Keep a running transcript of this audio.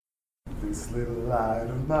This little light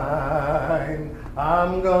of mine,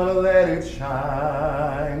 I'm gonna let it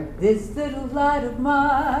shine. This little light of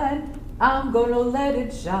mine, I'm gonna let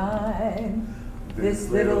it shine. This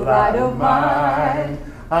little light of mine,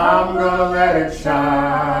 I'm gonna let it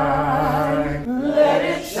shine. Let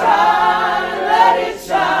it shine, let it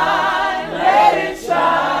shine, let it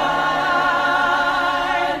shine.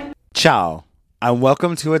 Ciao, and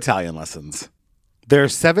welcome to Italian Lessons. There are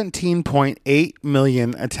 17.8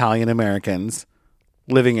 million Italian Americans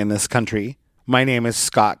living in this country. My name is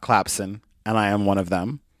Scott Clapson, and I am one of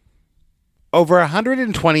them. Over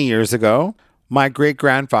 120 years ago, my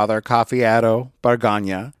great-grandfather, Caffiero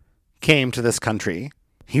Bargagna, came to this country.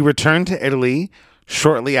 He returned to Italy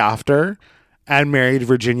shortly after and married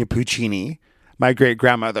Virginia Puccini, my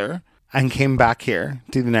great-grandmother, and came back here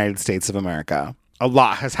to the United States of America. A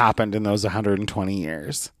lot has happened in those 120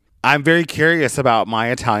 years. I'm very curious about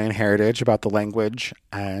my Italian heritage, about the language,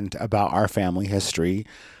 and about our family history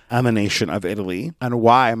and the nation of Italy, and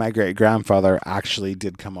why my great-grandfather actually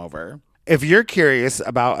did come over. If you're curious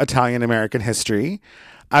about Italian American history,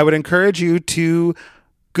 I would encourage you to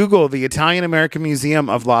Google the Italian American Museum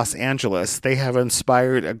of Los Angeles. They have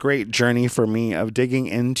inspired a great journey for me of digging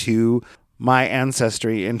into my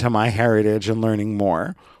ancestry, into my heritage, and learning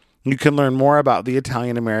more. You can learn more about the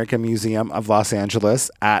Italian American Museum of Los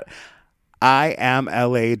Angeles at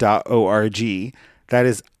iamla.org. That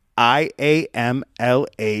is iamla.org.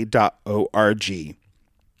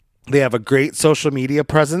 They have a great social media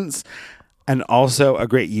presence and also a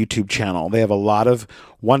great YouTube channel. They have a lot of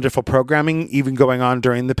wonderful programming, even going on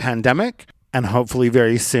during the pandemic. And hopefully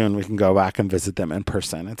very soon we can go back and visit them in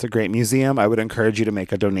person. It's a great museum. I would encourage you to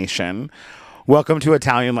make a donation. Welcome to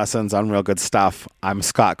Italian Lessons on Real Good Stuff. I'm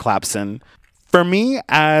Scott Clapson. For me,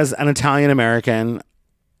 as an Italian American,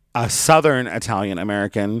 a Southern Italian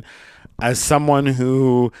American, as someone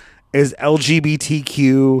who is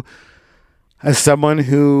LGBTQ, as someone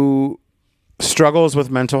who struggles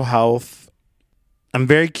with mental health, I'm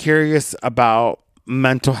very curious about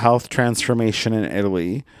mental health transformation in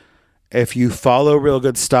Italy. If you follow Real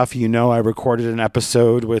Good Stuff, you know I recorded an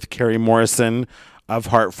episode with Carrie Morrison of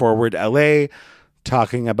Heart Forward LA,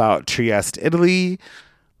 talking about Trieste, Italy.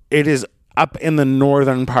 It is up in the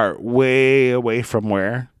northern part, way away from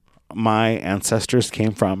where my ancestors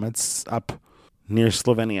came from. It's up near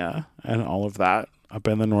Slovenia and all of that, up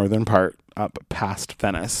in the northern part, up past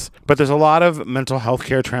Venice. But there's a lot of mental health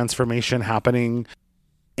care transformation happening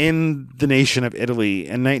in the nation of Italy.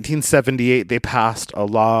 In 1978, they passed a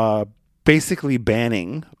law basically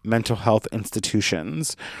banning mental health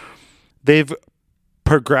institutions. They've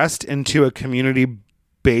progressed into a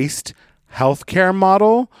community-based healthcare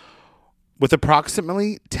model with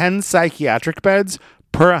approximately 10 psychiatric beds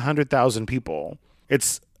per 100,000 people.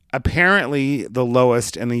 It's apparently the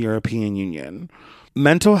lowest in the European Union.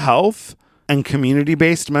 Mental health and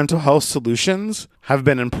community-based mental health solutions have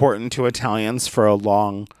been important to Italians for a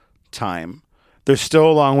long time. There's still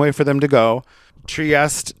a long way for them to go.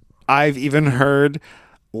 Trieste, I've even heard,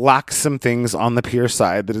 lacks some things on the peer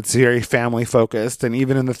side, that it's very family focused. And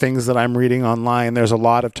even in the things that I'm reading online, there's a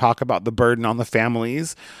lot of talk about the burden on the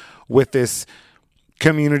families with this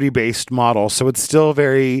community-based model. So it's still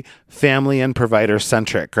very family and provider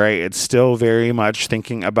centric, right? It's still very much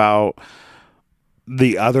thinking about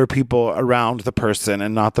the other people around the person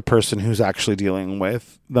and not the person who's actually dealing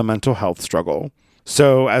with the mental health struggle.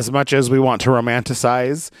 So as much as we want to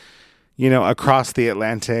romanticize, across the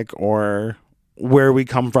Atlantic or where we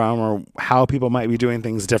come from or how people might be doing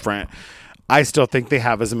things different, I still think they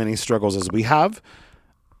have as many struggles as we have.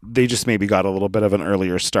 They just maybe got a little bit of an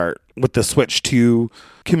earlier start with the switch to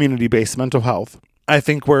community-based mental health. I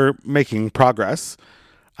think we're making progress.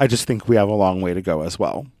 I just think we have a long way to go as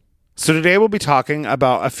well. So today we'll be talking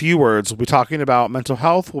about a few words. We'll be talking about mental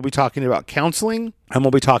health, we'll be talking about counseling, and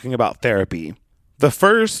we'll be talking about therapy. The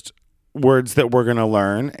first words that we're going to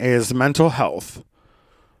learn is mental health.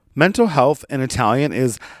 Mental health in Italian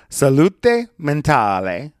is salute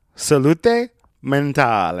mentale. Salute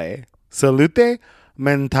mentale. Salute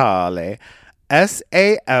mentale.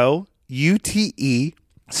 SALUTE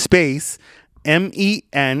space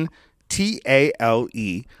MENTALE.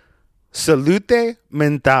 Salute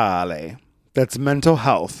mentale. That's mental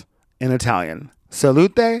health in Italian.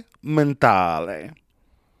 Salute mentale.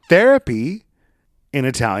 Therapy in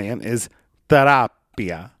Italian is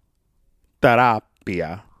terapia.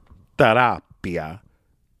 Terapia. Terapia.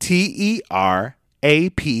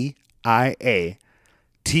 TERAPIA.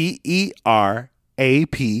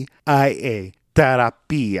 TERAPIA.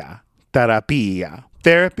 Terapia. Terapia.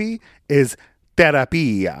 Therapy is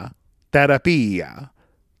terapia. Terapia.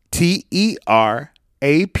 TERAPIA.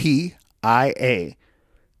 Terapia.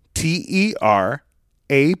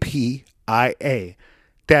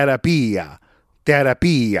 Terapia.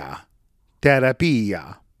 Terapia.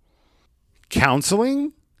 Terapia.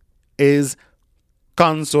 Counseling is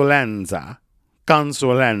consulenza.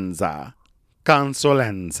 Consulenza.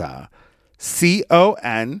 Consulenza.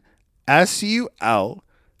 Consulenza.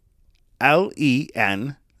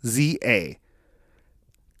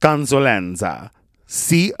 Consulenza. Consulenza.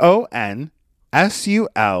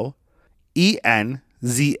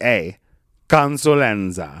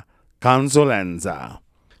 Consulenza. Consulenza.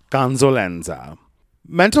 Consulenza.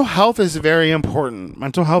 Mental health is very important.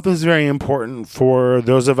 Mental health is very important for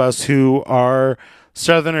those of us who are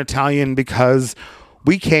Southern Italian because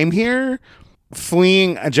we came here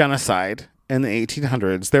fleeing a genocide in the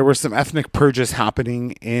 1800s. There were some ethnic purges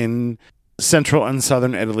happening in central and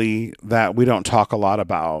southern Italy that we don't talk a lot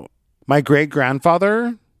about. My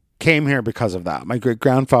great-grandfather came here because of that. My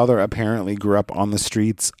great-grandfather apparently grew up on the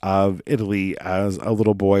streets of Italy as a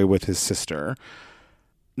little boy with his sister.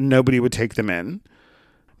 Nobody would take them in.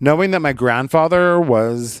 Knowing that my grandfather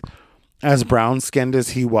was as brown-skinned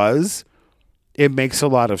as he was, it makes a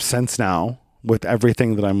lot of sense now with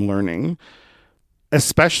everything that I'm learning,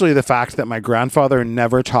 especially the fact that my grandfather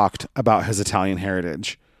never talked about his Italian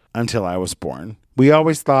heritage until I was born. We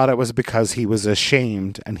always thought it was because he was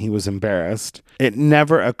ashamed and he was embarrassed. It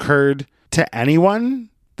never occurred to anyone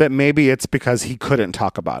that maybe it's because he couldn't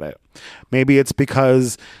talk about it. Maybe it's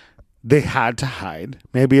because they had to hide.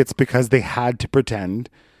 Maybe it's because they had to pretend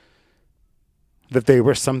that they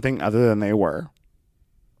were something other than they were.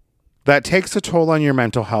 That takes a toll on your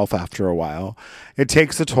mental health after a while. It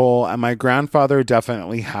takes a toll, and my grandfather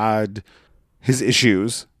definitely had his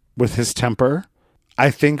issues with his temper.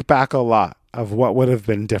 I think back a lot of what would have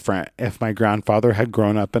been different if my grandfather had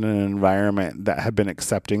grown up in an environment that had been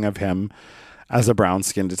accepting of him as a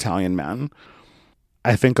brown-skinned Italian man.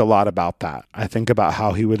 I think a lot about that. I think about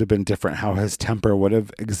how he would have been different, how his temper would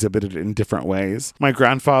have exhibited in different ways. My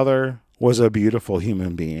grandfather was a beautiful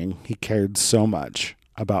human being. He cared so much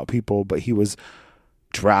about people, but he was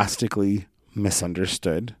drastically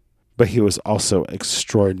misunderstood. But he was also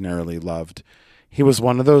extraordinarily loved. He was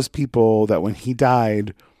one of those people that when he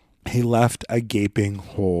died, he left a gaping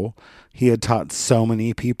hole. He had taught so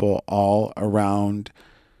many people all around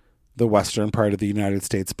the western part of the United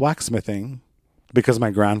States blacksmithing because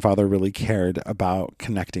my grandfather really cared about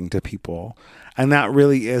connecting to people. And that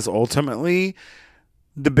really is ultimately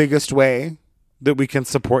the biggest way that we can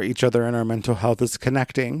support each other in our mental health is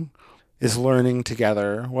connecting, is learning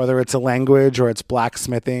together, whether it's a language or it's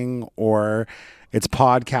blacksmithing or it's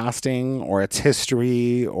podcasting or it's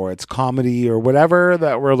history or it's comedy or whatever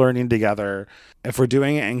that we're learning together. If we're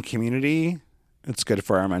doing it in community, it's good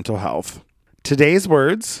for our mental health. Today's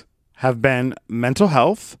words have been mental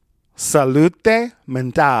health, salute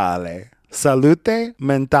mentale, salute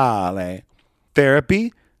mentale,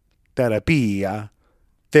 therapy, terapia,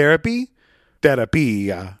 therapy,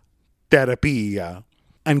 terapia, terapia,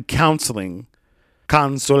 and counseling,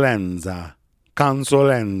 consulenza,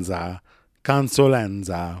 consulenza,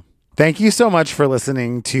 consulenza. Thank you so much for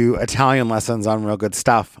listening to Italian Lessons on Real Good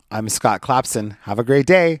Stuff. I'm Scott Clapson. Have a great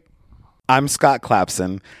day. I'm Scott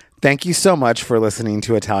Clapson. Thank you so much for listening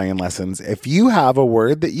to Italian Lessons. If you have a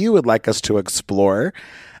word that you would like us to explore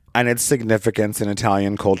and its significance in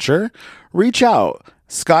Italian culture, reach out.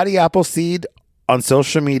 Scotty Appleseed on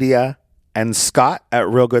social media and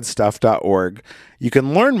scott@realgoodstuff.org. You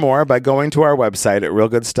can learn more by going to our website at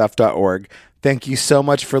realgoodstuff.org. Thank you so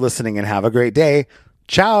much for listening and have a great day.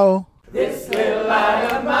 Ciao. This little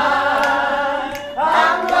light of mine.